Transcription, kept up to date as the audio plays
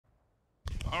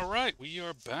Alright, we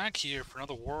are back here for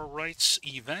another War Rights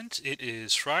event. It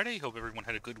is Friday. Hope everyone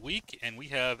had a good week. And we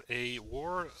have a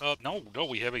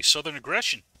we have a Southern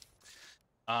Aggression.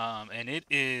 And it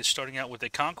is starting out with a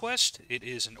Conquest. It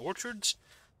is in Orchards.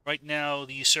 Right now,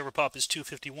 the server pop is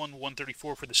 251,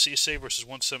 134 for the CSA versus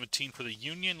 117 for the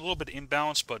Union. A little bit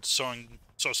imbalanced, but saw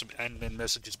some admin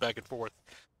messages back and forth.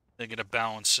 They're going to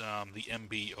balance the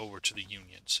MB over to the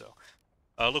Union. So,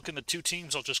 looking at the two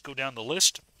teams, I'll just go down the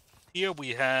list. Here we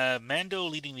have Mando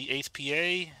leading the 8th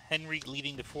PA, Henry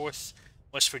leading the 4th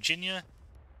West Virginia,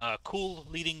 Cool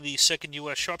leading the 2nd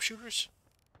U.S. Sharpshooters.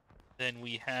 Then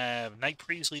we have Night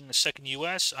Breeze leading the 2nd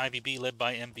U.S., IVB led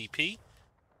by MVP.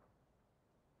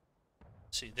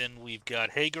 See, then we've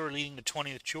got Hager leading the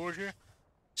 20th Georgia,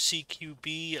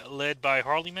 CQB led by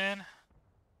Harleyman.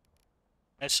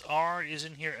 SR is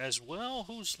in here as well.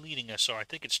 Who's leading SR? I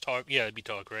think it's Tog. Yeah, it'd be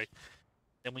Tog, right?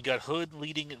 Then we got Hood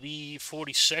leading the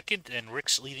 42nd and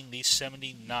Ricks leading the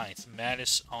 79th.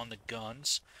 Mattis on the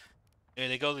guns. There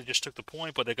they go. They just took the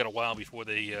point, but they got a while before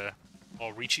they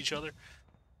all reach each other.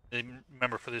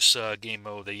 Remember, for this game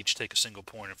mode, they each take a single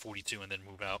point at 42 and then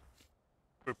move out.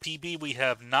 For PB, we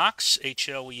have Knox.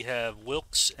 HL, we have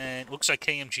Wilkes, and it looks like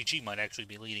KMGG might actually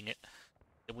be leading it.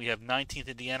 Then we have 19th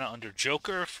Indiana under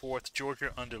Joker, 4th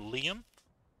Georgia under Liam.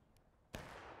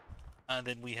 And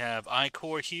then we have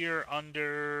I-Corps here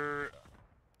under...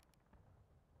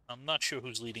 I'm not sure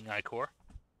who's leading I-Corps.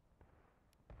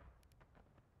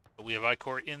 But we have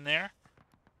I-Corps in there.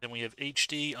 Then we have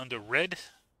HD under Red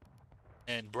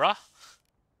and Bra.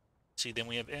 See, then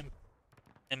we have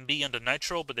MB under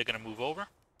Nitro, but they're going to move over.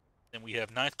 Then we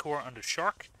have 9th Corps under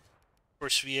Shark.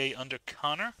 1st VA under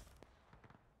Connor.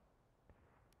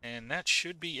 And that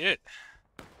should be it.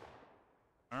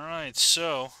 Alright,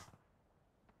 so...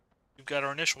 we've got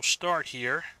our initial start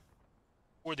here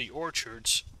for the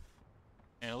Orchards.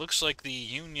 And it looks like the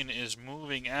Union is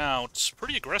moving out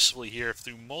pretty aggressively here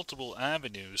through multiple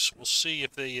avenues. We'll see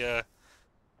if they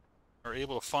are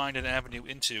able to find an avenue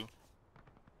into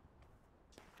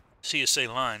CSA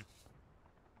line.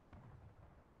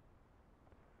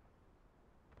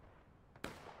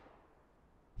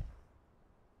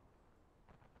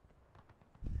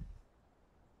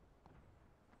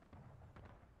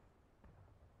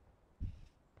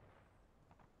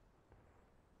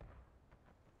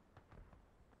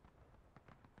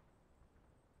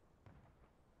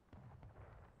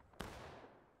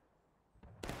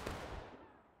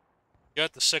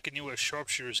 Got the 2nd U.S.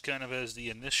 Sharpshooters kind of as the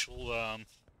initial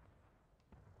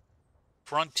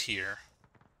front here.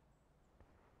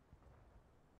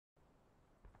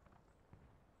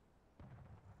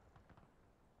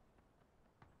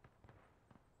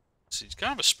 See, it's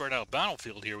kind of a spread out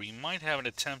battlefield here. We might have an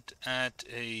attempt at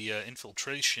a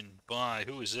infiltration by,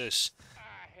 who is this?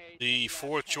 The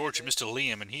 4th Georgia, Mr.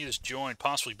 Liam, and he is joined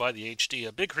possibly by the HD.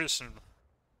 A big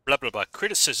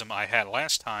criticism I had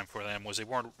last time for them was they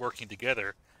weren't working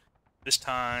together. This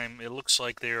time, it looks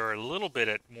like they are a little bit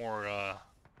at more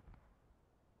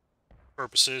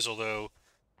purposes, although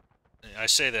I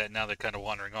say that now they're kind of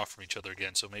wandering off from each other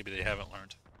again, so maybe they haven't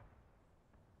learned.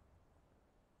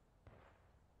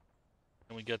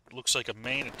 And we got, looks like a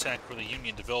main attack for the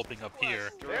Union developing up here.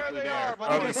 There they are!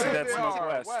 Oh, we see that's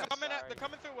northwest. They're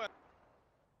coming through west.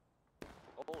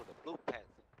 Oh, the blue pants.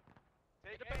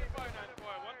 Take the pin fire,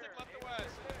 9-4. One tick left to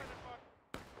west.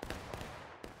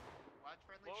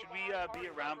 Should we be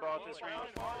a round ball at this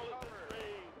range?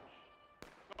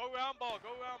 Go round ball,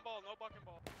 no bucking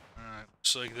ball. Alright,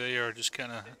 looks like they are just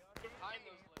kind of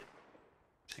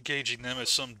gauging them at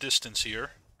some distance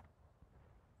here.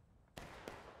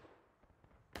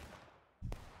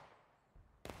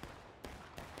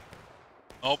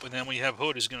 Oh, and then we have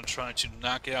Hood is going to try to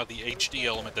knock out the HD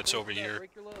element that's over here.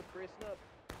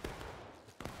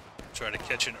 Try to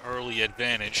catch an early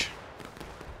advantage.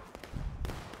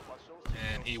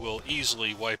 And he will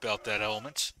easily wipe out that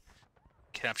element.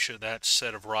 Capture that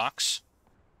set of rocks.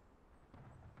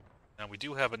 Now we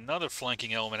do have another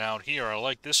flanking element out here. I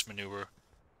like this maneuver.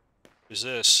 What is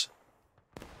this?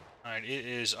 Alright, it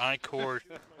is I-Corps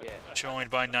joined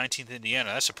by 19th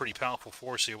Indiana. That's a pretty powerful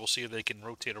force here. We'll see if they can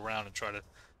rotate around and try to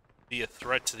be a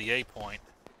threat to the A point.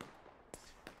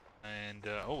 And,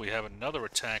 oh, we have another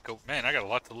attack. Oh, man, I got a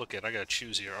lot to look at. I got to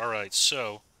choose here. Alright,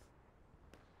 so,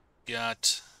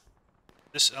 got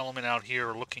this element out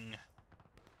here looking...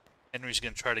 Henry's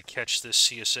going to try to catch this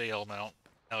CSA element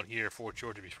out here for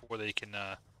Georgia before they can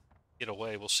get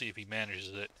away. We'll see if he manages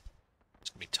it.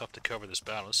 It's going to be tough to cover this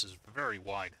battle. This is very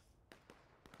wide.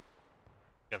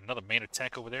 Got another main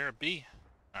attack over there at B.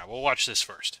 Alright, we'll watch this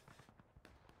first.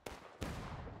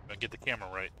 Gotta get the camera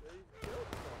right.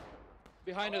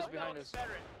 Behind us, behind us.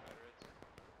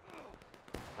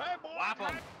 Hey, boy! Whap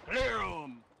 'em. Clear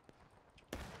 'em.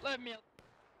 Let me.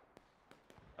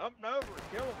 Up and over,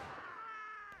 kill him.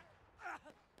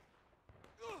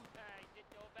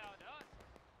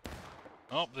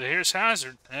 Oh, here's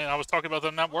Hazard. And I was talking about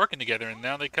them not working together, and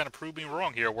now they kind of proved me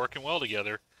wrong here, working well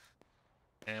together.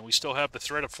 And we still have the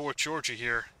threat of Fort Georgia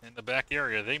here in the back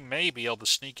area. They may be able to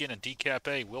sneak in and decap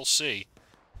A. We'll see.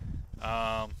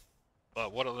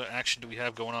 But what other action do we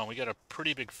have going on? We got a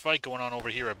pretty big fight going on over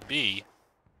here at B.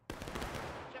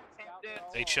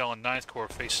 HL and 9th Corps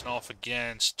facing off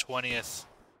against 20th,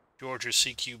 Georgia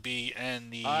CQB,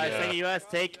 and the Alright, second US,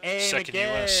 take aim second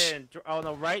again. US. On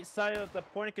the right side of the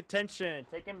point of contention.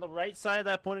 Take aim on the right side of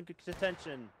that point of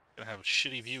contention. Gonna have a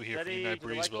shitty view here Steady for Unite to the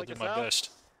Breeze, right, but I'll click do us my out.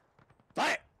 best.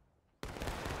 Fire!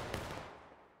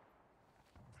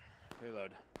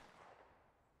 Reload.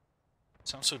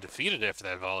 Sounds so defeated after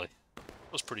that volley.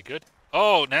 That was pretty good.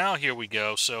 Oh, now here we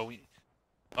go. So we...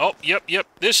 Oh, yep.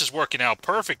 This is working out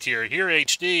perfect here. Here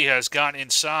HD has gotten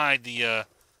inside the...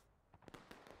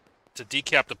 to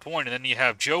decap the point, and then you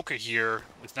have Joker here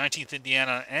with 19th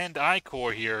Indiana and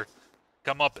I-Corps here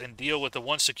come up and deal with the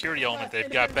one security element they've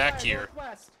got back here,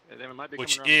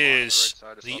 which is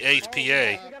the 8th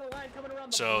PA.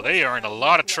 So they are in a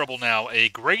lot of trouble now. A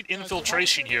great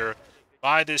infiltration here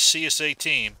by this CSA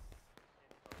team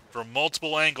from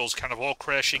multiple angles, kind of all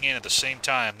crashing in at the same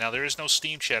time. Now, there is no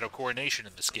Steam Shadow coordination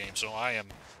in this game, so I am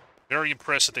very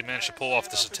impressed that they managed to pull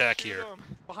off this attack here.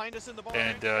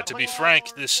 And to be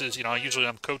frank, this is, usually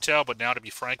I'm Kotal, but now to be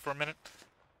frank for a minute,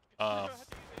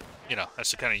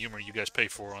 that's the kind of humor you guys pay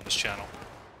for on this channel.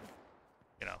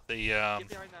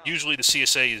 Usually the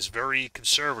CSA is very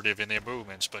conservative in their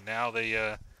movements, but now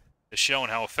they're showing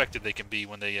how effective they can be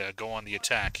when they go on the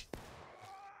attack.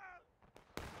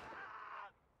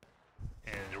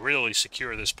 And really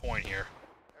secure this point here.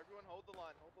 Everyone hold the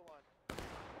line,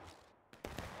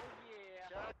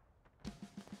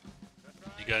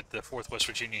 You got the 4th West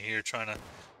Virginia here trying to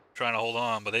hold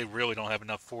on, but they really don't have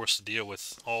enough force to deal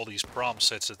with all these problem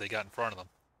sets that they got in front of them.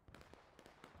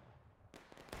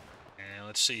 And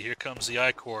let's see, here comes the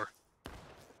I-Corps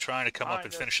trying to come up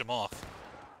and finish them off.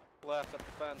 Left up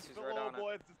the fence, he's right on it.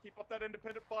 boys. Just keep up that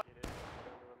independent fight.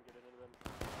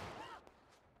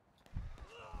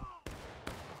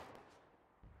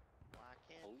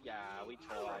 Oh yeah, we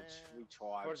charge.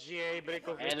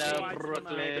 Hello,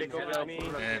 Brooklyn.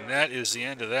 Hello, And that is the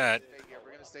end of that.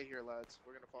 We're gonna stay here, lads.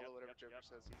 We're gonna follow whatever Joker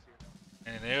says. He's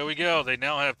here. And there we go. They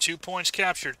now have 2 points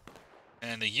captured.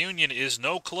 And the Union is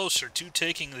no closer to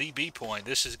taking the B point.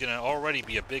 This is going to already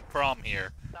be a big problem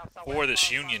here for this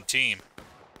Union team.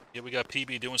 Here we got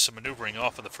PB doing some maneuvering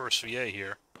off of the first VA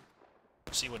here.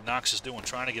 See what Knox is doing,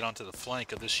 trying to get onto the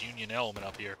flank of this Union element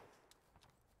up here.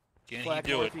 Can he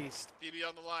do it? PB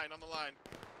on the line,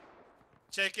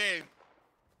 Take aim.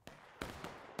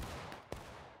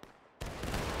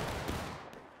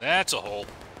 That's a hole.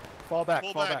 Fall back,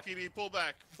 Pull back, PB, pull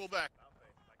back.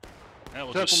 That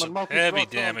will do some heavy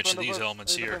damage to these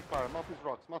elements here.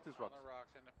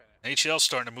 HL's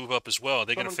starting to move up as well. Are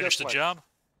they going to finish the job?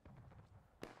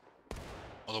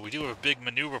 Although we do have a big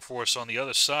maneuver force on the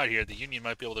other side here, the Union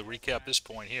might be able to recap this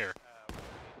point here.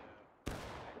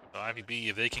 So IVB,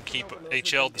 if they can keep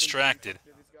HL distracted,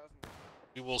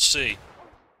 we will see.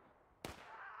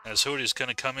 As Hood is going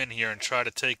to come in here and try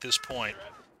to take this point.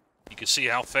 You can see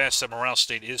how fast that morale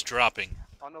state is dropping.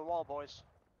 On the wall, boys.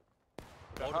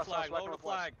 Load the flag, load the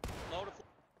flag, load the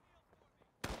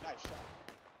flag. Nice shot.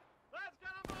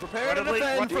 Prepare to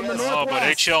defend from the northwest. Oh, but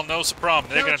HL knows the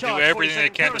problem. They're going to do everything they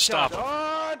can to stop them.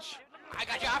 Charge! I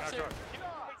got you, officer.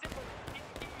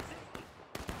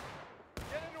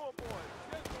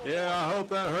 Yeah, I hope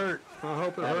that hurt. I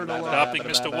hope it hurt a lot. Stopping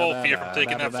Mr. Wolf here from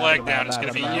taking that flag down is going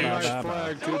to be Nice huge.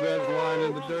 flag, too bad it's lying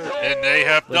in the dirt. And they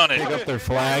have done Pick it. up their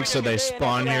flag so they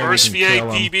spawn here. First we can VA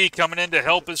kill 'em. PB coming in to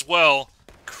help as well.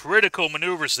 Critical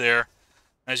maneuvers there.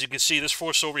 As you can see, this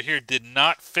force over here did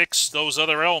not fix those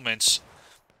other elements.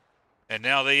 And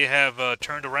now they have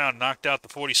turned around, knocked out the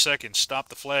 42nd, stopped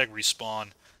the flag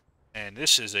respawn. And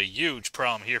this is a huge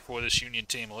problem here for this Union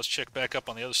team. Let's check back up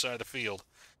on the other side of the field.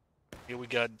 Here we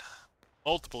got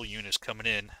multiple units coming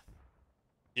in.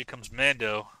 Here comes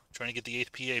Mando, trying to get the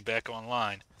 8th PA back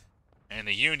online. And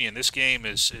the Union, this game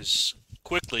is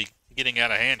quickly getting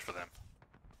out of hand for them.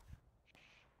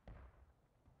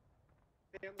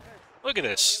 Look at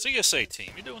this, CSA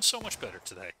team. You're doing so much better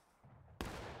today.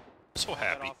 So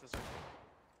happy.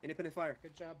 Independent fire.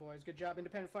 Good job, boys. Good job.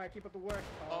 Independent fire. Keep up the work.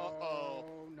 Uh-oh.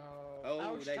 Oh, no. Oh,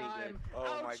 Ouch that ain't time. good.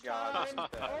 Oh, my Ouch God. time.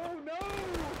 Oh, no.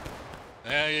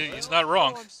 Yeah, he's not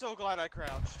wrong. I'm so glad I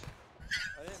crouched.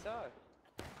 I didn't die.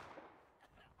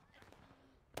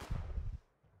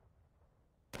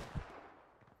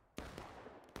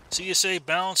 CSA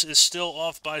balance is still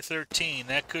off by 13.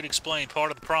 That could explain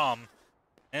part of the problem.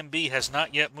 MB has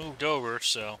not yet moved over,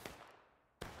 so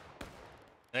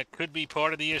that could be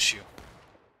part of the issue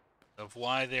of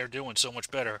why they're doing so much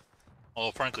better.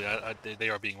 Although, frankly, they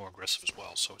are being more aggressive as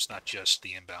well, so it's not just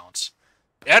the imbalance.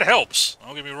 That helps.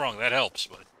 Don't get me wrong, that helps,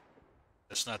 but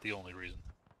that's not the only reason.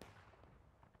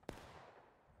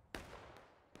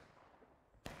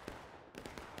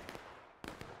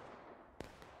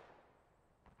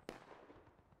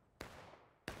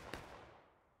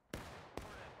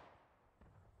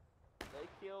 They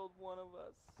killed one of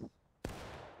us.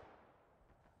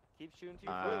 Keep shooting to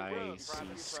your I see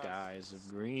skies of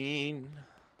green.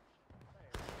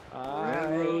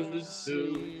 Red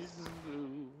roses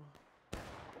blue.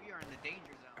 We are in the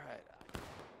danger zone. All right.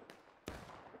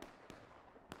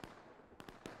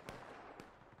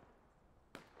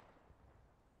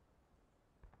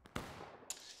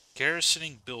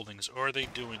 Garrisoning buildings, are they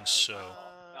doing so?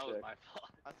 That was my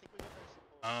fault. I think we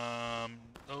got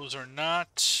Those are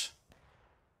not...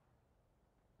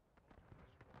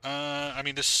 I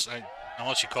mean,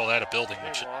 unless you call that a building,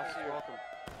 which I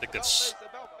think that's,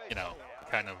 you know,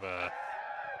 kind of,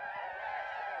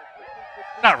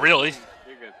 not really.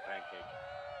 You're good, pancake.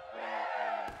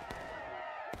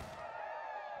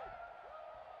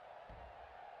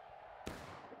 You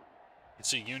can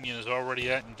see Union is already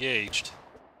engaged.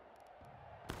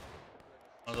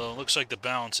 Although it looks like the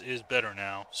balance is better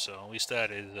now, so at least that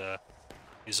is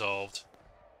resolved.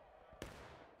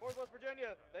 Northwest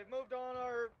Virginia, they've moved on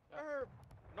our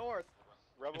north.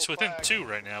 Rebel It's within flag. 2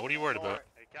 right now. What are you worried about?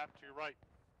 Hey, Cap, to your right.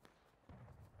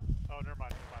 Oh, never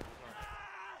mind.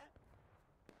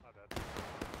 My bad.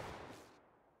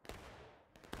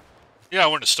 Yeah, I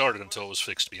wouldn't have started until it was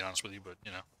fixed, to be honest with you, but,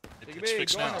 you know, it's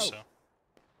fixed now, so.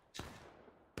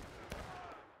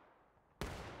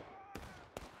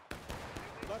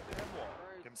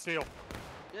 Give him steel.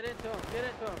 Get into him. Get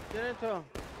into him. Get into him.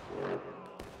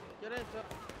 Get into him.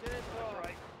 Get into him. That's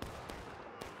right.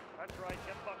 That's right.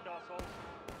 Get fucked, assholes.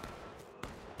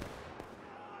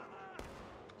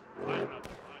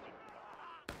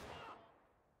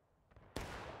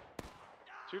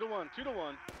 Two to one. Good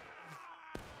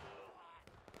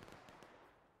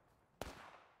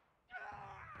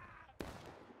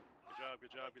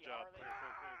job.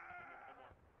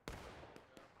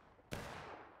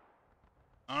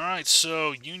 Alright,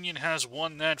 so Union has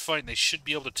won that fight, and they should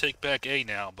be able to take back A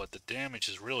now, but the damage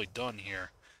is really done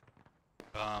here.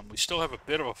 We still have a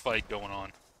bit of a fight going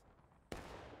on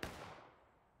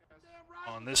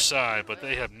this side, but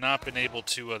they have not been able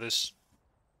to, this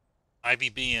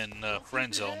IVB and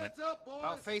Friends element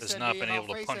has not been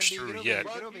able to punch through yet.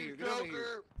 Get over here.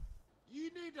 You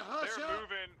need to hush up.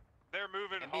 They're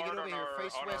moving MB, get hard over on here. our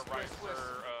Face west, right, west, west.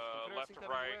 sir. Left to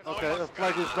right. Okay, the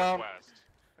flag is down. West.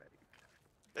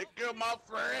 They killed my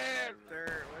friend.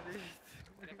 Sir, what is...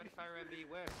 Fire MB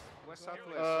west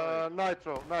southwest.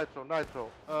 Nitro.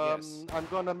 Yes. I'm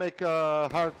gonna make a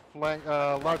hard flank,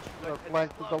 large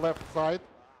flank to the left side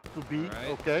to B. Alright.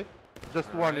 Okay.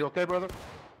 Just warn you, okay, brother?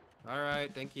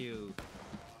 Alright, thank you.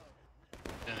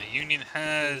 And the Union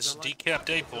has decapped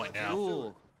A point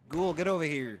now. Ghoul, get over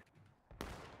here.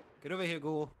 Get over here,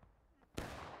 Ghoul.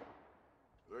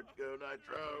 Let's go,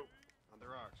 Nitro. On the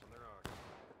rocks.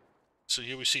 So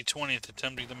here we see 20th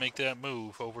attempting to make that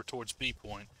move over towards B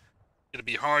point. It'll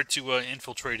be hard to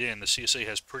infiltrate in. The CSA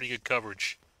has pretty good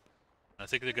coverage. I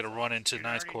think they're going to run into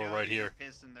 9th Corps right here.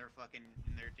 In their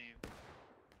team.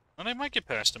 Well, they might get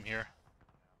past them here.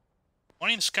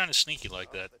 20th's kind of sneaky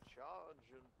like that.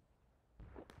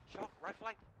 Right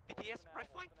flank. ATS, right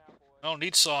flank. Oh,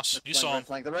 need sauce. You saw him.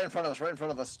 They're right in front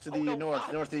of us, to the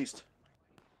northeast.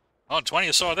 Oh,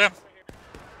 20th saw them.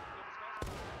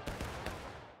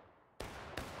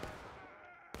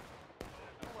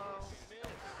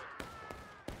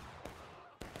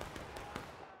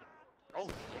 Oh,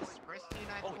 yes. Press T,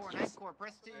 9th Corps,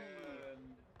 press T.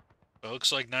 Well, it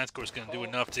looks like 9th Corps is going to do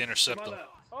enough to intercept them.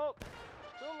 Oh, to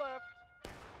the left.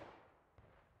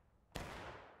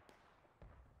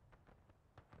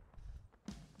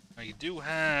 Now, you do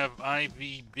have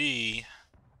IVB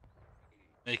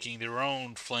making their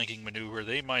own flanking maneuver.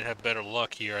 They might have better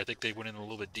luck here. I think they went in a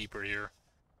little bit deeper here.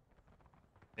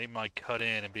 They might cut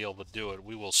in and be able to do it.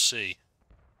 We will see.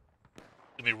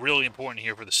 It's going to be really important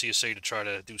here for the CSA to try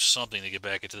to do something to get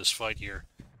back into this fight here.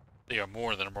 They are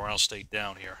more than a morale state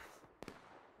down here.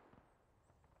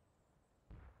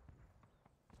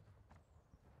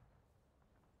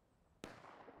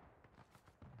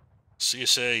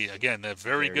 CSA, again, that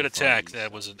very good attack.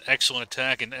 That was an excellent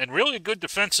attack and really a good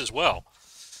defense as well.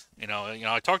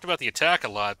 I talked about the attack a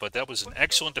lot, but that was an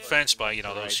excellent defense by,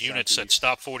 those units that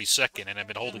stopped 42nd and have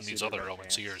been holding these other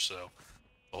elements here, so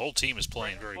the whole team is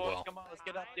playing very well. Come on, let's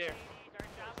get up there.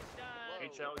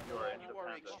 HL, you're in the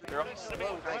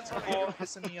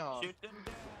Pissing me off. Shoot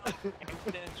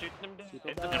them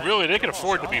down. And really, they can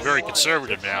afford to be very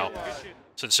conservative now,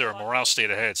 since they're a morale state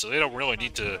ahead, so they don't really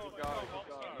need to...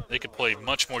 They can play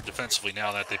much more defensively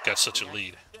now that they've got such a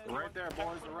lead. They're right there,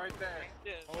 boys. They're right there.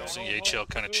 See HL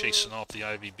kind of chasing off the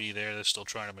IVB there. They're still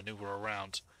trying to maneuver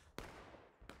around.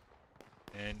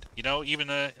 And, even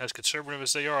as conservative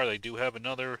as they are, they do have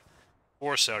another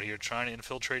force out here trying to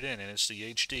infiltrate in, and it's the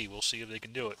HD. We'll see if they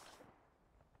can do it.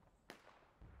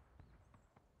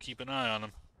 Keep an eye on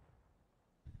them.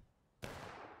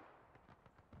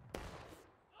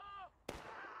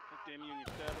 Damn Union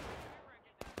 7.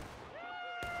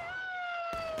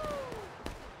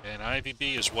 And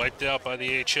IVB is wiped out by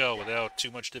the HL without too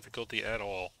much difficulty at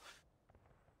all.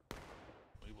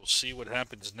 We will see what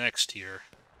happens next here.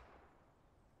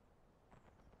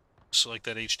 Looks like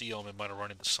that HD element might have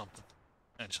run into something.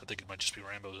 I think it might just be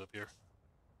Rambo's up here.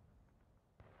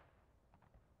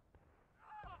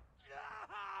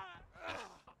 Yeah.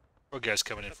 Poor guy's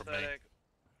coming in from me.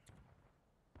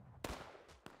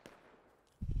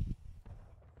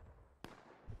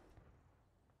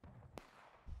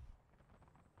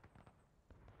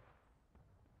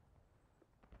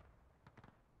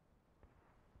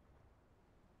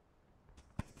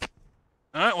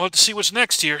 Alright, we'll have to see what's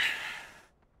next here.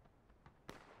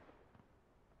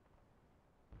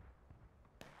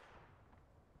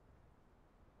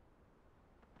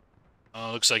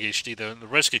 Looks like HD, the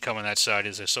risk of coming that side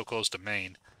is they're so close to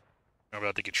main. They're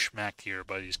about to get schmacked here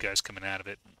by these guys coming out of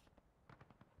it.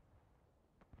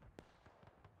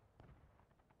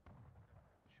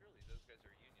 Surely those guys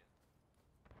are Union.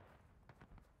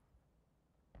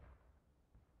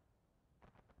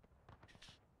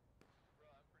 Bro,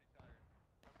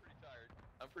 I'm pretty tired.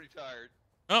 I'm pretty tired.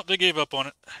 Oh, they gave up on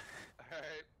it.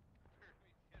 Alright.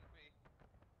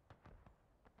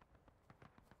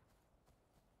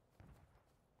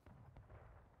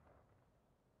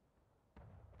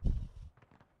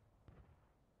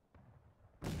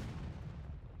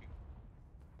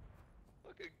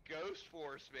 Ghost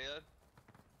Force, man.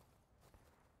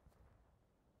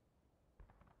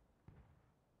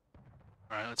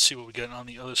 Alright, let's see what we got on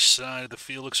the other side of the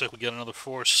field. Looks like we got another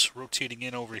force rotating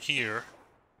in over here.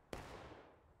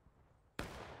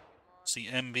 It's the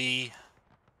MB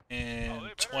and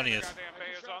 20th.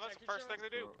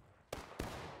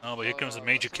 Oh, but here comes the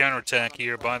major counterattack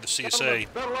here by the CSA.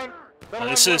 Now,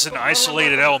 this is an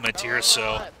isolated element here,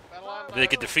 so if they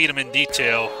could defeat them in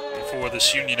detail before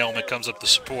this Union element comes up to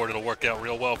support, it'll work out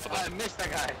real well for them. I missed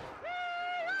that guy.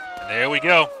 And there we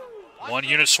go. One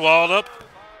unit swallowed up.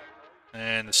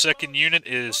 And the second unit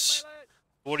is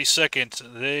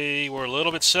 42nd. They were a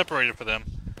little bit separated for them.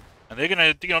 And they're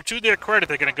going to, to their credit,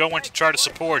 they're going to go in to try to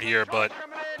support here, but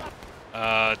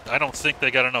I don't think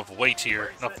they got enough weight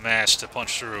here, enough mass to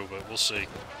punch through, but we'll see.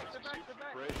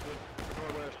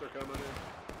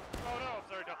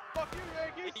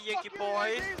 Yankee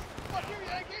boys. Fuck you,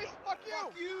 Yankees! Fuck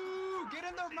you! Get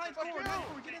in there, 9th Corps! 9th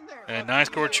Corps, get in there! And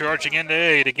 9th Corps charging into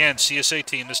aid. Again, CSA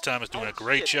team this time is doing a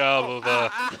great job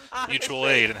of mutual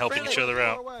aid and helping each other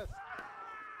out.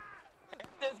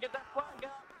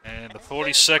 And the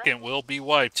 42nd will be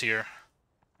wiped here.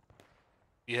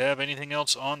 Do you have anything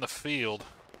else on the field?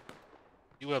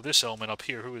 You have this element up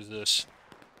here. Who is this?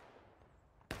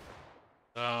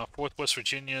 4th West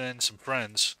Virginia and some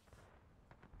friends.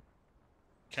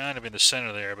 Kind of in the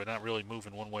center there, but not really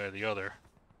moving one way or the other.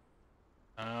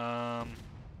 Oh,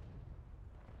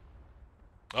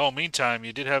 meantime,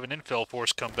 you did have an intel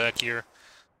force come back here.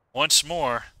 Once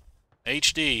more,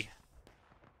 HD.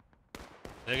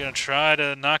 They're going to try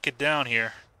to knock it down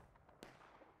here.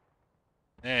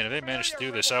 Man, if they manage to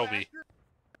do this, I will be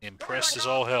impressed as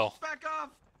all hell. Back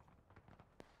off!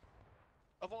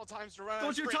 Of all times to run.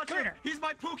 Don't you touch him! He's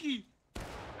my Pookie!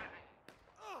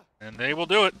 And they will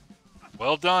do it.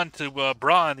 Well done to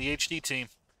Bra and the HD team.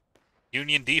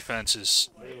 Union defenses.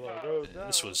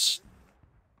 This was...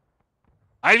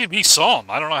 IVB saw him.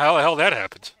 I don't know how the hell that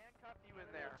happened.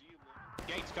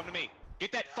 Gates, come to me.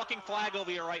 Get that fucking flag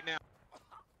over here right now.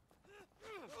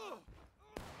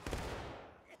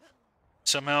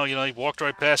 Somehow, he walked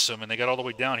right past them, and they got all the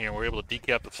way down here, and were able to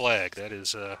decap the flag. That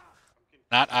is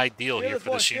not ideal here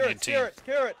for this Union team.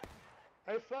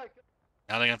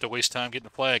 Now they're going to have to waste time getting the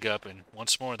flag up, and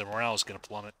once more, the morale is going to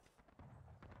plummet.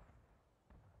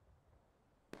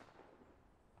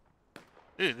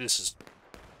 This is...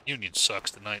 Union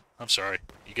sucks tonight. I'm sorry.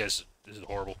 You guys, this is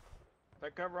horrible.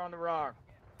 Take cover on the rock.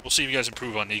 We'll see if you guys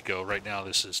improve on Nico. Right now,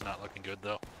 this is not looking good,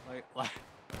 though.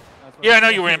 Yeah, I know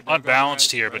you were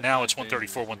unbalanced here, but now it's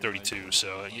 134, 132.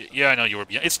 So, yeah, I know you were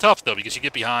behind. It's tough, though, because you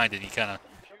get behind and you kind of,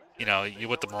 you know, you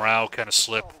let the morale kind of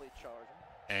slip.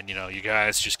 And, you know, you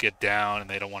guys just get down and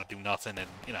they don't want to do nothing. And,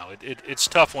 you know, it's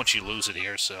tough once you lose it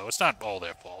here, so it's not all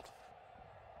their fault.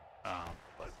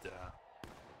 But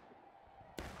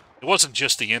it wasn't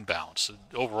just the imbalance.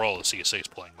 Overall, the CSA is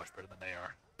playing much better than they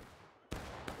are.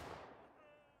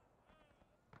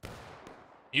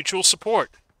 Mutual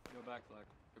support. Go back, Flag.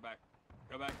 Go back.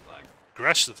 Go back, Flag.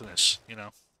 Aggressiveness, you know.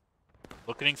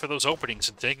 Looking for those openings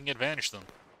and taking advantage of them.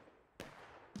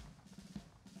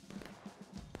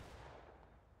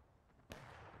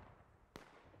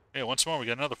 Yeah, once more, we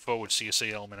got another forward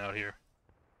CSA element out here.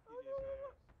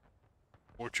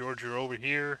 Fort Georgia over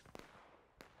here.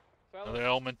 Another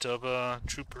element of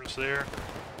troopers there,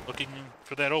 looking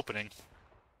for that opening.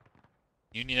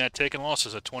 Union had taken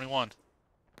losses at 21.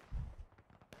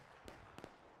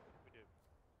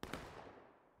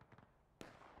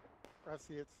 I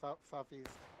see it southeast.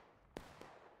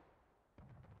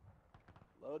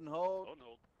 Load and hold. Load and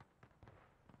hold.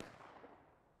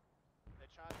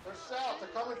 They're south. They're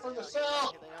coming from the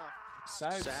south.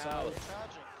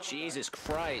 South. Jesus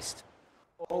Christ.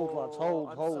 Hold.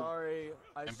 Sorry.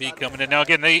 MB coming in now.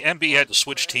 Again, MB had to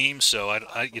switch teams, so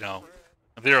I you know,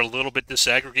 if they're a little bit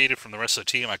disaggregated from the rest of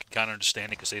the team, I can kind of understand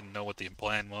it because they didn't know what the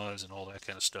plan was and all that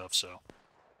kind of stuff. So,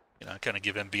 you know, I kind of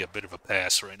give MB a bit of a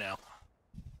pass right now.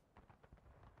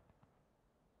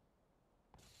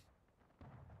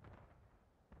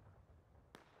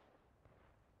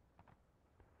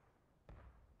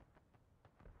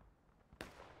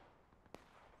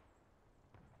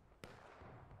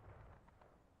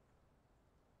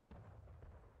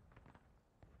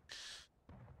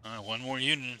 One more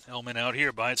Union element out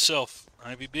here by itself,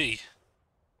 IVB.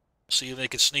 See if they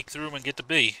can sneak through and get to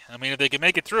B. I mean, if they can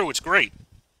make it through, it's great.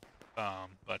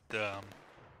 But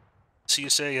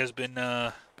CSA has been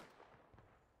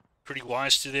pretty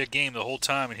wise to their game the whole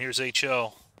time, and here's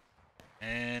HL.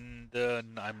 And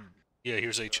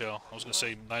here's HL. I was going to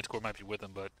say 9th Corps might be with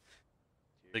them, but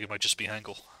I think it might just be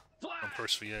Hengel from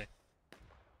 1st VA.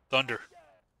 Thunder.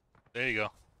 There you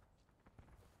go.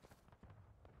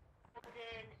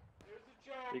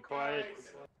 Be quiet.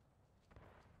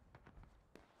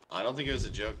 I don't think it was a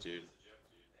joke, dude.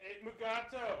 Hey,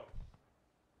 Mugato.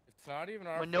 It's not even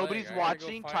our When nobody's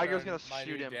watching, Tiger's gonna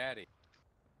shoot him. Daddy.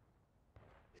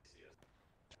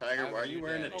 Tiger, why are you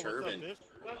wearing a turban? Hey,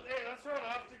 let's run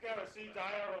up together. See,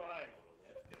 die or alive.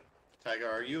 Tiger,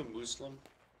 are you a Muslim?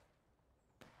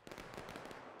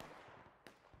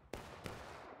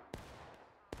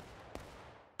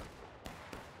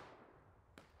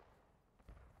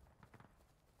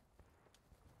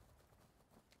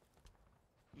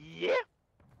 Yeah.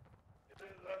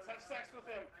 Let's have sex with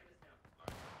him.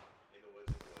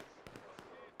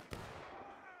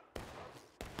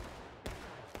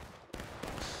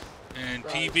 And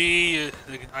PB,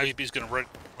 the IVB is going to run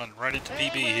right into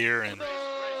PB here, and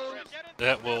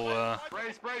that will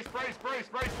Brace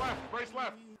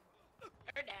left.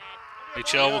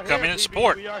 HL will come in and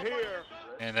support, We are here.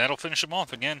 and that'll finish them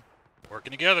off again. Working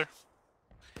together.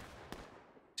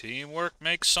 Teamwork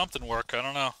makes something work. I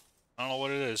don't know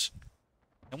what it is.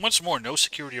 And once more, no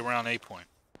security around A point.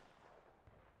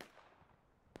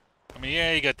 I mean,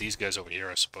 yeah, you got these guys over here,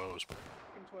 I suppose. But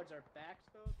Towards our backs,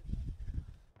 though.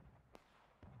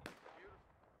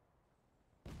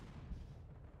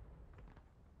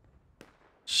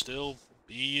 still,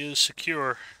 B is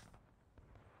secure.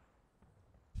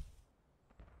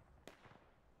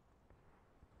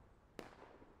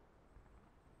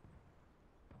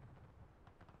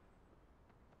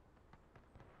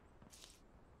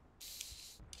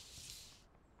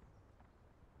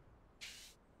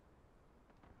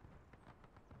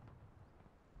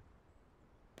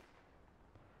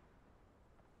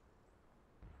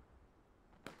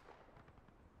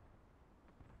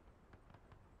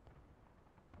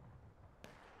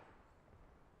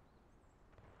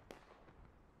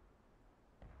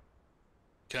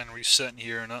 Kind of resetting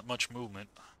here, not much movement.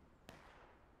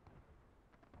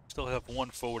 Still have one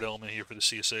forward element here for the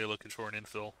CSA looking for an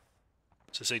infill.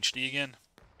 Is this HD again?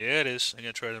 Yeah, it is. I'm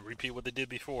going to try to repeat what they did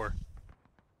before.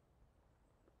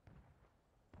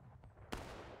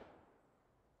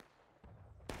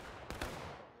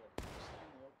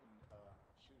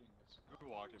 Who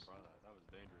walked in front of that? That was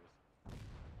dangerous.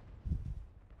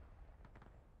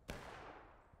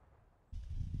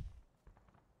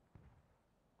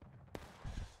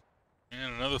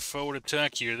 And another forward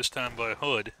attack here, this time by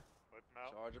Hood.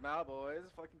 Charge him out, boys.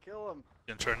 Fucking kill him.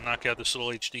 Gonna try to knock out this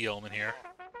little HD element here.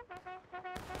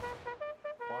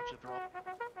 Launch it, throw it.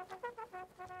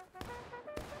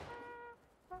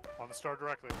 On the star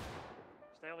directly.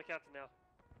 Stay on the captain now.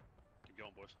 Keep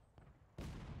going, boys.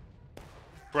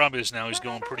 Problem is now he's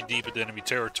going pretty deep into enemy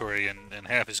territory, and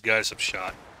half his guys have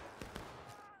shot.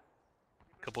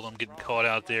 A couple of them getting caught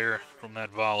out there from that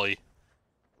volley.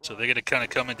 So they're going to kind of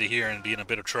come into here and be in a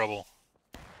bit of trouble.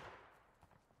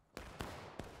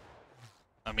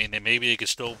 I mean, maybe they could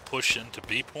still push into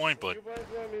B point, but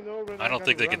I don't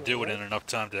think they can do it in enough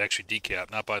time to actually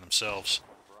decap, not by themselves.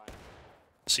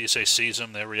 CSA sees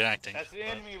them, they're reacting. That's the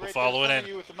enemy We'll right follow there it in front of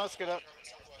in. you with the musket up.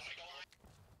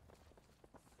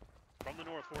 From the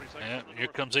north, 40 seconds. Yeah, here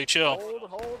comes HL.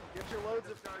 Hold. Get your loads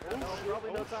of...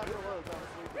 Probably no time for loads,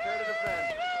 honestly. Prepare to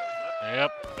defend.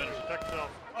 Yep. Better protect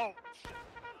yourself. Oh!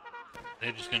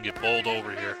 They're just going to get bowled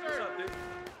over here.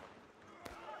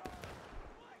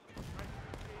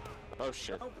 Oh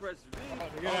shit. Don't press V.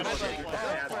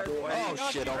 Oh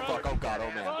shit, oh fuck, oh god,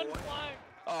 oh man.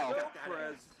 Oh.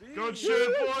 Good shit,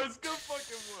 boys! Good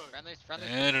fucking work!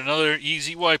 And another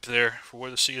easy wipe there for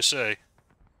the CSA.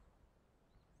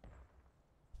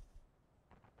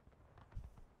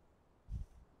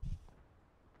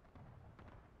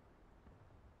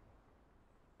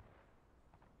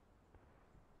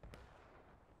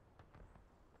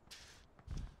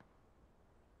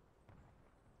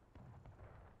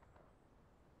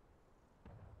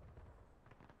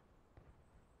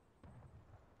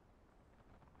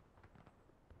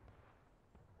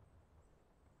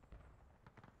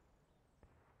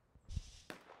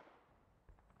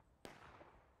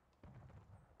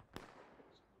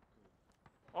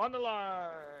 On the line.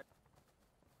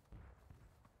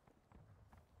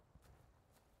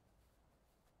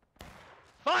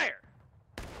 Fire!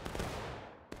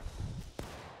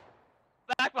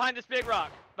 Back behind this big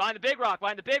rock. Behind the big rock.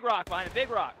 Behind the big rock. Behind the big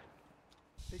rock.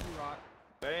 Big rock.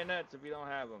 Bayonets if you don't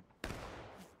have them.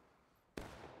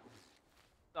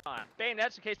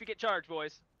 Bayonets in case we get charged,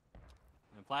 boys.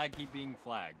 And flag keep being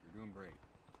flagged. You're doing great.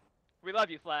 We love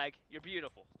you, Flag. You're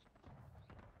beautiful.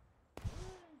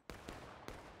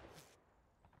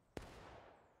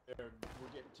 We're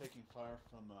taking fire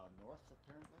from north,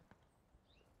 apparently.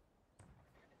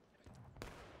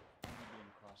 Maybe in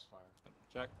crossfire.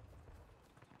 Check.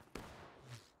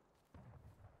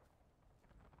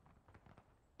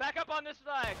 Back up on this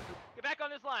flag. Get back on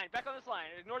this line. Back on this line.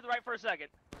 Ignore the right for a second.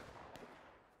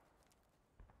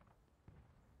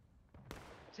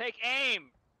 Take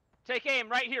aim. Take aim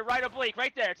right here, right oblique,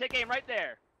 right there. Take aim right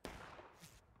there.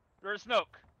 There's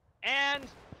smoke. And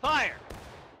fire.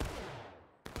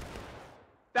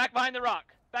 Back behind the rock.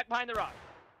 Back behind the rock.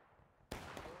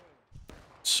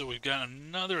 So we've got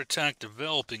another attack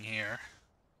developing here.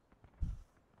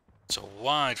 It's a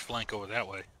wide flank over that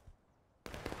way.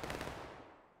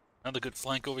 Another good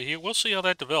flank over here. We'll see how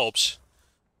that develops.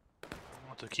 I'll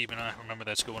have to keep an eye. Remember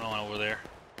that's going on over there.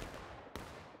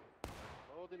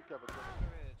 Hold in cover. Top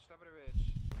of the ridge.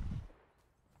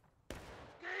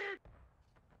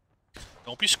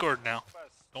 Don't be scared now.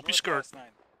 Don't be scared.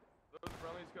 Those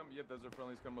friendlies come. Yep, those are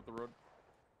friendlies come up the road.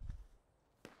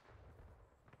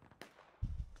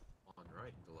 On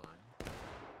right the line.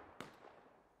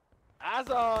 Eyes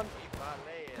on.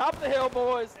 Top of the hill,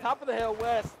 boys. Top of the hill,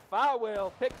 west. Fire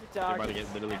well. Pick your You're about target. to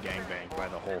get literally gangbanged by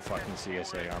the whole fucking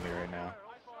CSA army right now.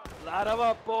 Light them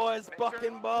up, boys.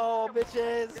 Bucking ball,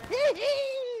 bitches.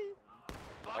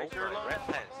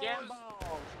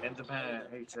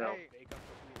 Independent, HL.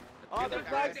 Oh, the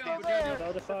flag's still there.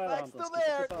 The flag's still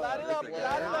there. Light it up. Light it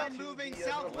up. Moving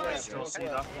southwest. Still see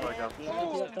that flag up.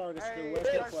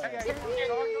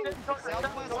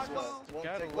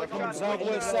 Coming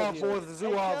southwest, south for the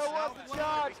zoo ops.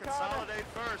 Consolidate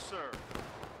first, sir.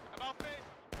 Come out, face.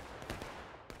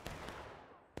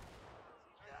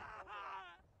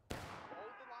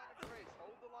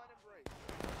 Hold the line and brace.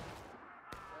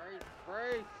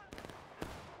 Brace.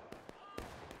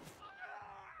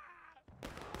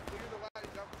 Clear the line,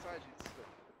 he's out beside you. This is a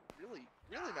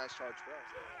really nice charge for us.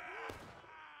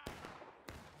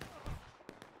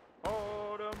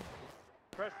 Hold him.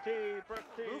 Press T. Press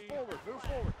T. Move forward. Move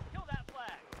forward. Kill that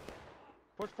flag.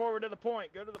 Push forward to the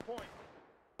point. Go to the point.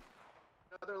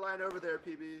 Another line over there,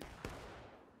 PB.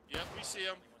 Yep, we see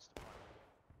him.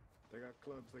 They got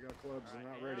clubs. They're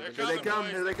not ready. They're Here coming, they come,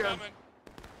 boys. here they They're come. coming.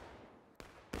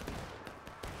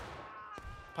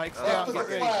 Pikes Left down. of the Get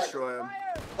ready. flag. Destroy him.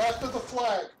 Left of the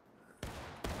flag.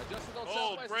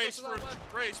 Hold, brace for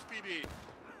brace, PB.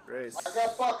 Brace. I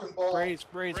got fucking ball. Brace.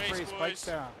 Brace, Pikes boys.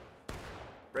 down.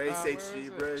 Brace,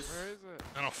 HG, brace.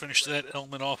 And I'll finish that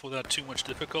element off without too much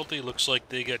difficulty. Looks like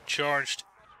they got charged.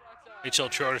 HL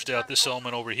charged out this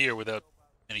element over here without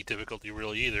any difficulty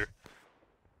really either.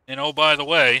 And oh, by the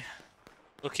way,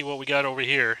 looky what we got over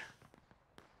here.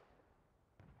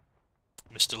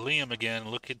 Mr. Liam again,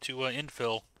 looking to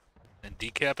infill. And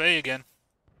decap A again.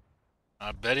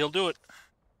 I bet he'll do it.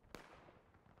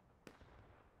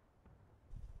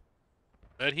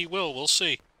 Bet he will. We'll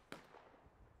see.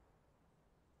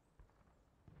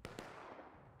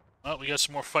 Well, we got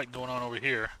some more fighting going on over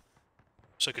here.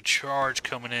 Looks like a charge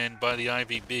coming in by the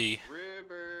IVB.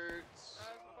 Rivers. A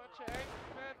bunch of angry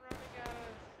men running at us.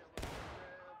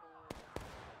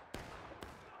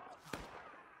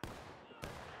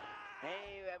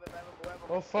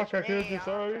 Oh fuck, I killed you,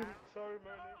 sorry. Sorry,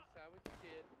 man. How we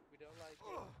did. We don't like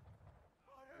it.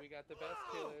 We got the best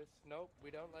killers. Nope,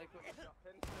 we don't like it.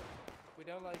 We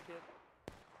don't like it.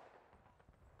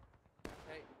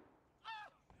 Hey.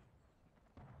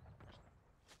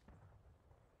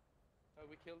 Oh,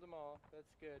 we killed them all.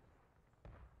 That's good.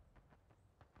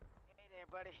 Hey there,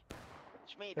 buddy.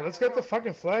 It's me. Hey, let's get the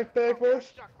fucking flag back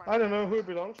first. I don't know who it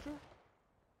belongs to.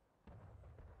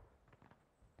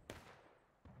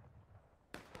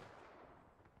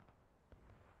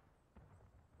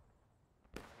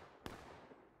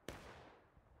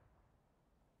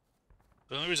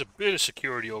 Well, there is a bit of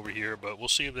security over here, but we'll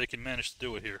see if they can manage to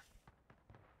do it here.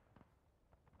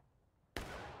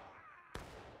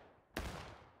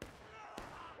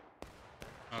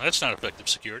 Oh, that's not effective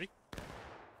security.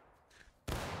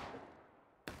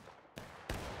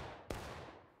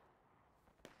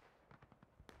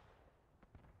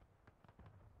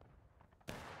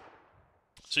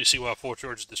 So you see while Fort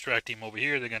George is distracting him over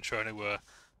here, they're going to try to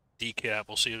decap.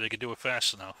 We'll see if they can do it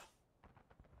fast enough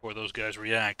before those guys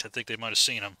react. I think they might have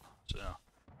seen him. So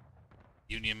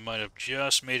Union might have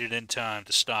just made it in time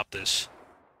to stop this.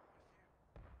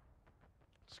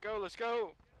 Let's go, let's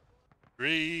go.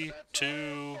 3,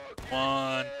 2,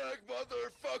 1.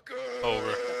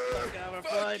 Over.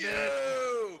 Fuck you!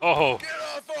 Oh. Get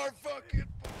off our fucking...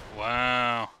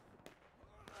 Wow.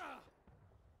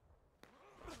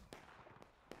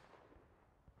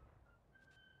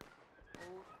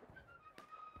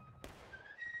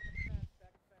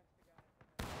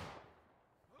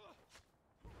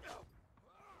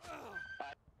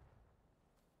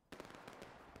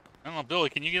 I don't know, Billy,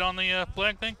 can you get on the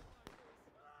flag thing?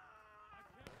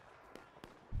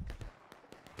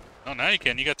 Oh, now you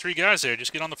can. You got 3 guys there.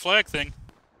 Just get on the flag thing.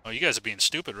 Oh, you guys are being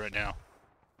stupid right now.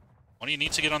 One of you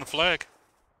needs to get on the flag.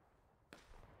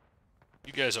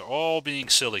 You guys are all being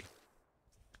silly.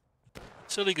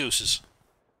 Silly gooses.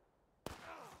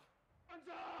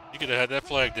 You could have had that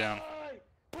flag down.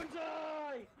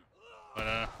 But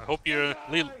I hope your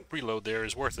reload there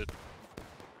is worth it.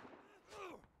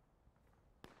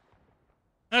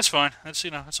 That's fine. That's,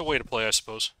 you know, that's a way to play, I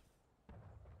suppose.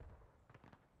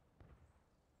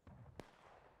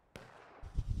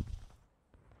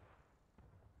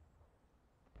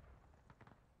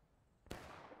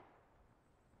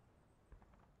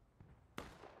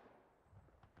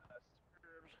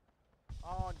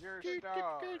 On Jersey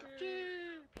dog.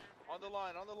 On the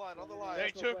line, on the line, on the line.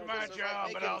 They took my job,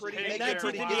 but I'll take it.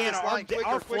 19th Indiana,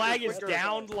 our flag is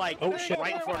down, like, right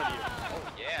in front of you. Oh,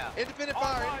 yeah. Independent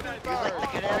fire, independent fire.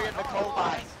 Get area in the coal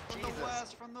mines. From the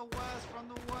west, from the west, from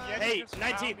the west. Hey,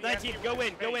 19th, go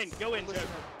in, Joe.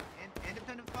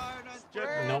 Independent fire,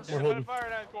 Nope, we're holding.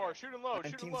 Fire 9-4. Shoot and load,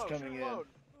 shoot and load, shoot and load.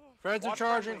 Friends are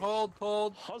charging, hold.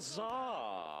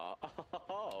 Huzzah!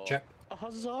 Check.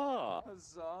 Huzzah!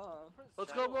 Huzzah.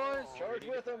 Let's go, boys. Charge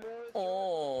with them, boys.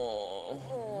 Oh,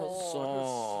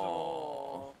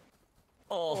 huzzah!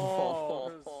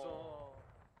 Oh,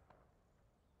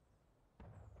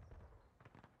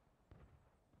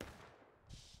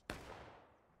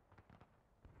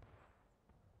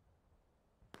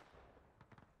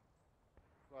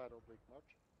 Right oblique much.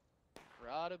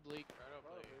 Right oblique.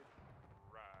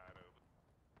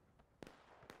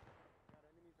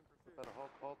 Better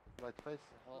hold, right face.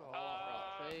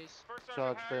 Face.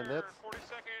 Charge bayonets.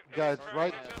 Guys,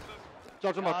 right.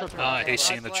 Charge them up. I hate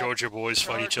seeing the Georgia boys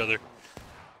fight each other.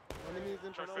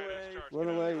 Run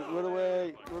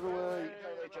away.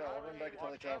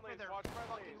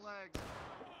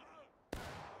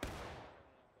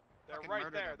 They're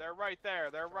right there, they're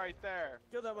right there.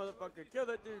 kill that motherfucker, kill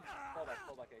that dude. Pull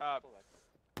back.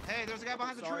 Hey, there's a guy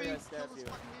behind the tree. Kill this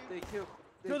fucking dude.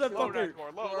 Kill that fucker.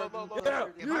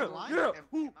 Yeah.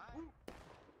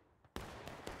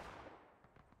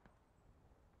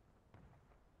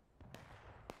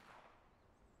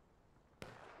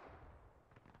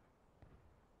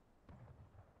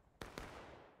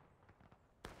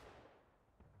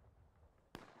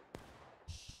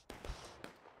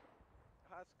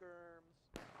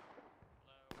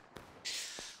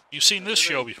 You've seen this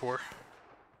show before.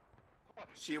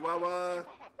 Chihuahua.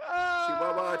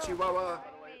 Chihuahua. Chihuahua.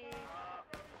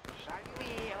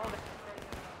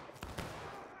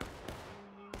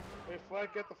 Hey, Flag,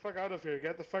 get the fuck out of here.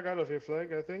 Get the fuck out of here,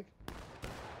 Flag, I think.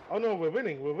 Oh no, we're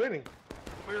winning. We're winning.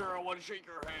 Come here, I want to shake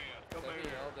your hand. Come Somebody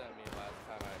here. yelled at me last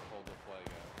time I pulled the flag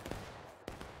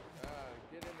out.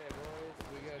 Get in there, boys.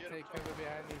 We gotta take cover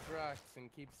behind these rocks and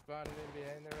keep spawning in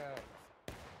behind the rocks.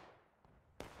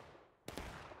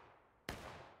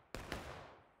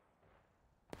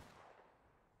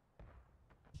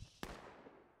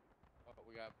 Oh,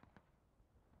 we got...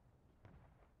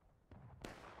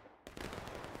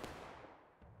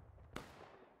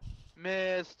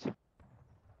 Missed.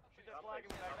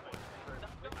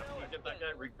 Get that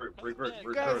guy. Regroup.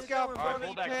 You guys got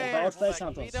funny pants.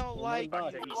 We don't like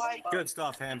Good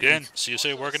stuff, Ham. Again,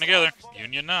 CSA working together.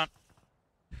 Union not.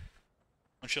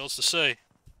 Much else to say.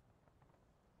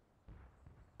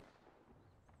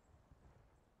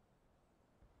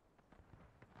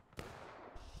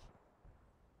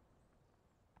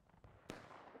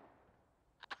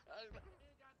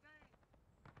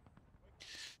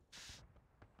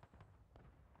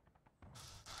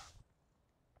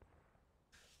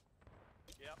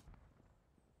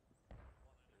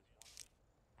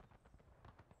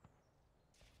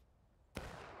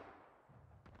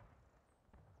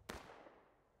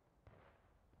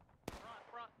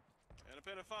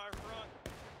 Independent fire front.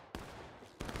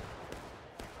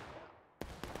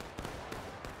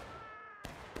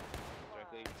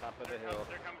 Directly top of the hill.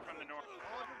 They're coming from the north.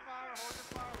 Hold your fire, hold your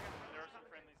fire. There are some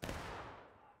friendlies.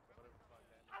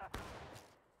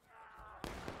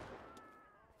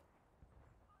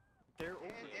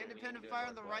 Independent fire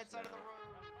on the right side of the road.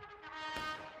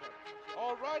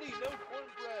 Alrighty, no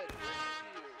cornbread.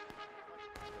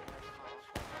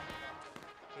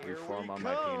 Reform on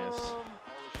my penis.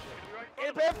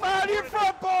 Independent fire to your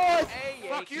front, boys! Hey,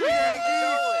 Fuck you,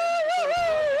 Yankees!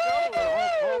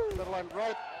 Hold the line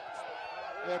right.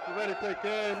 Yeah, we're ready to take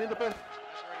aim. Independent.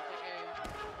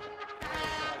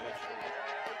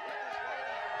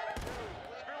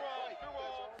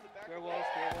 Spear wall,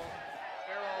 spear wall.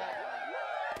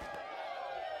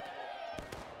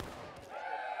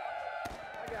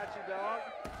 I got you, dog.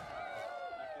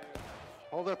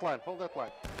 Hold that line. Hold that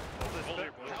line.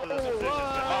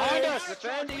 Behind us!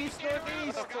 Defend east,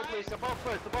 northeast! Above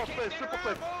place, triple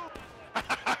clip.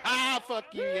 Fuck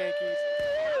you, Yankees.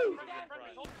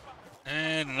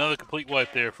 And another complete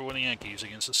wipe there for the Yankees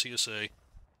against the CSA.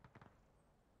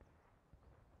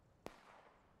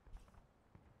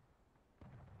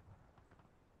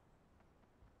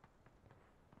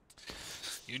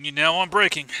 Union now on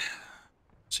breaking.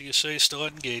 CSA still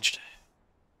engaged.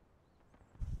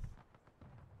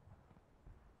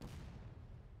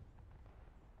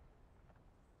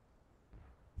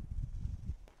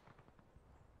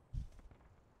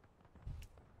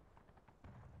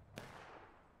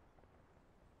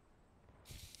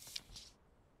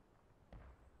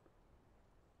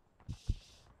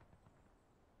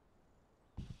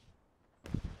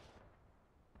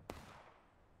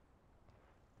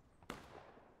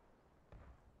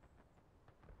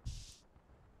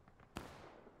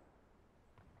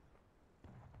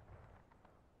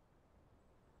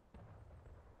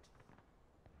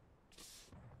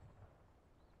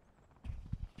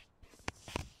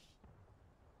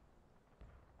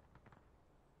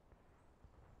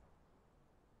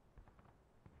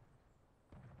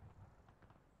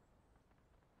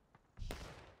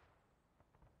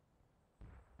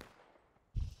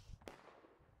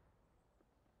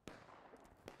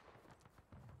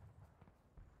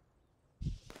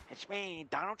 It's me,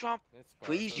 Donald Trump.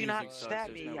 Please do not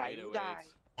stab me. I do die.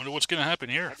 Wonder what's going to happen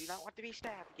here. I do not want to be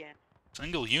stabbed again.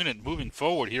 Single unit moving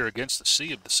forward here against the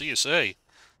C of the CSA.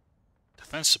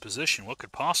 Defensive position. What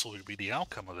could possibly be the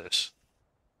outcome of this?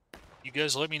 You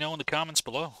guys let me know in the comments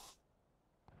below.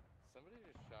 Somebody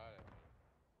just shot at me.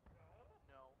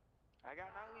 No. I got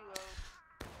no reload.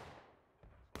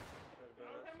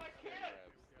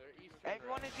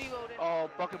 Everyone is reloaded. Oh,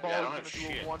 Bucket Ball Yeah, is I gonna don't do have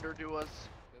a shit. wonder to us.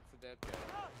 That's a dead guy.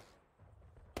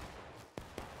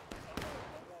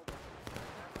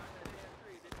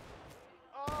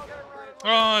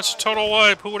 Oh, it's a total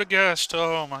wipe. Who would have guessed?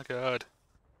 Oh my god.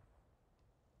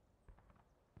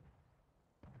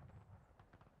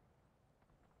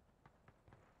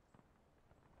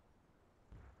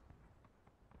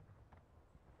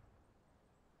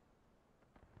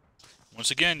 Once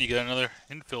again, you got another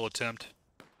infill attempt.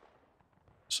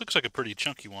 This looks like a pretty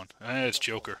chunky one. It's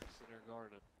Joker.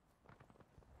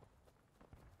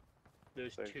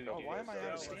 There's two. Oh, why am I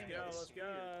out of steam?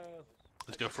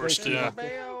 Let's go first. He's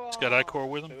got I-Core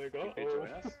with him.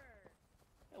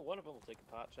 one of them will take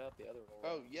a pot shot, the other one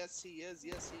will. Oh, yes, he is.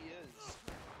 Yes, he is.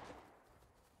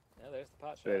 Yeah, there's the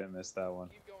pot shot. They didn't miss that one.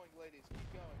 Keep going, ladies.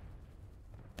 Keep going.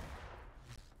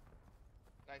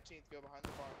 19th, go behind the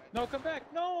bar. 19th. No, come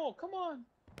back. No, come on.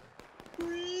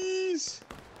 Please.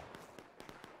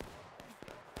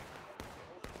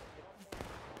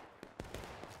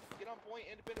 Get on point,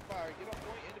 independent fire. Get on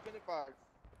point, independent fire.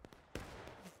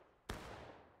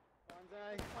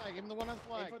 Bonsai. Flag, give him the one on the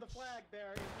flag. Aim for the flag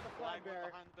bearer. Aim for the flag bearer.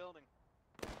 Behind the building.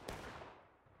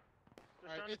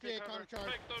 Alright, APA counter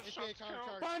charge. APA counter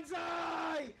charge.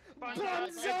 Bonsai! Bonsai!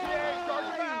 Charge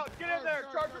him out! Get in there!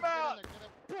 Charge him out!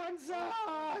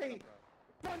 Bonsai!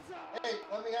 Bonsai! Hey,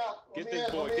 let me out. Let Get me this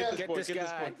in, boy. let me Get in. this boy. Get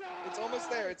this boy. It's almost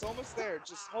there. It's almost there.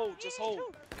 Just hold. Just hold.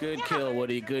 Good kill,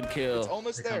 Woody. Good kill. It's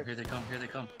almost there. Here they come. Here they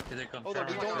come. Here they come. Hold on.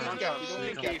 We don't need to go. We don't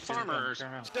need to go. Farmers.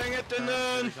 Dang it,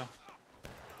 then.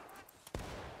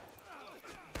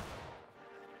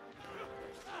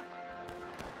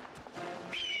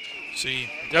 See,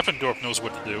 Deffendorf knows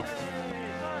what to do.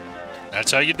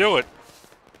 That's how you do it.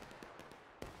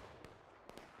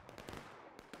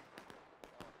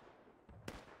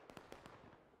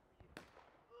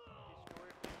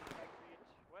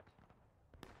 What?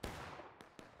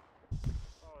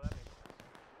 Oh, that makes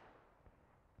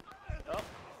sense. Oh.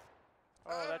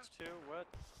 Oh, that's two. What?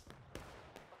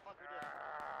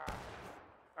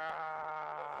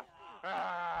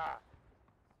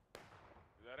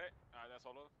 Is that it? That's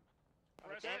all of them?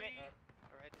 Damn it.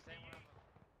 Alright, this ain't one of them.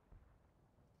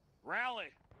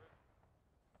 Rally.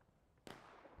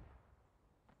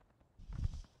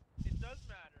 It does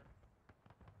matter.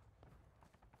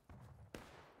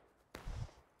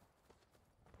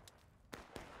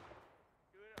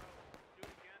 Do it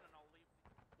again and I'll leave.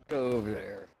 Go over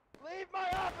there. Leave my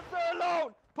officer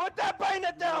alone! Put that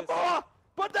bayonet down, boy!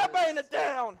 Put that bayonet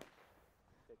down!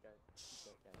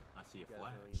 I see a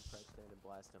flag.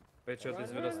 Wait, что ты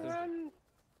извелся?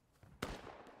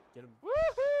 Get him.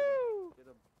 Woohoo! Get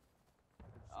him.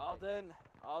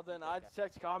 Alden, I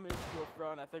checked communist school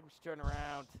front. I think we should turn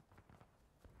around.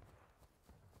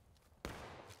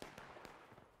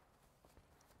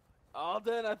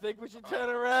 Alden, I think we should turn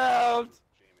around.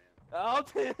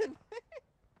 Alden!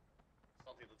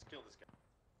 Salty, let's kill this guy.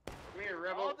 Come here,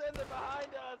 Rebel. Alden, they're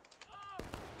behind us.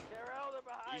 Carol, they're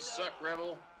behind You us. suck,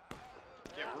 Rebel.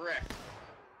 Get wrecked.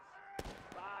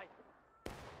 Bye.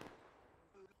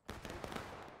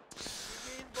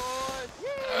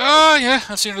 Yeah,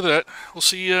 that's the end of that. We'll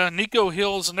see Nico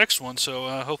Hill's the next one, so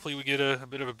hopefully we get a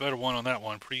bit of a better one on that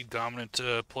one. Pretty dominant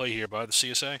play here by the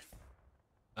CSA.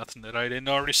 Nothing that I didn't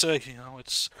already say. You know,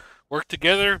 it's work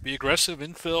together, be aggressive,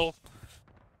 infill,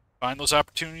 find those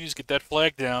opportunities, get that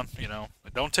flag down. You know,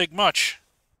 it don't take much.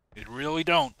 It really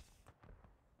don't.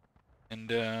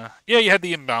 And, yeah, you had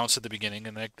the imbalance at the beginning,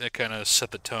 and that kind of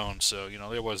set the tone. So, you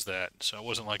know, there was that. So it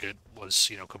wasn't like it was,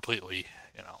 you know, completely,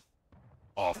 you know,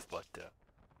 off. But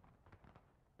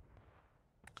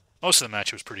most of the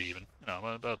match was pretty even. You know,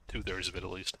 about 2/3 of it at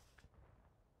least.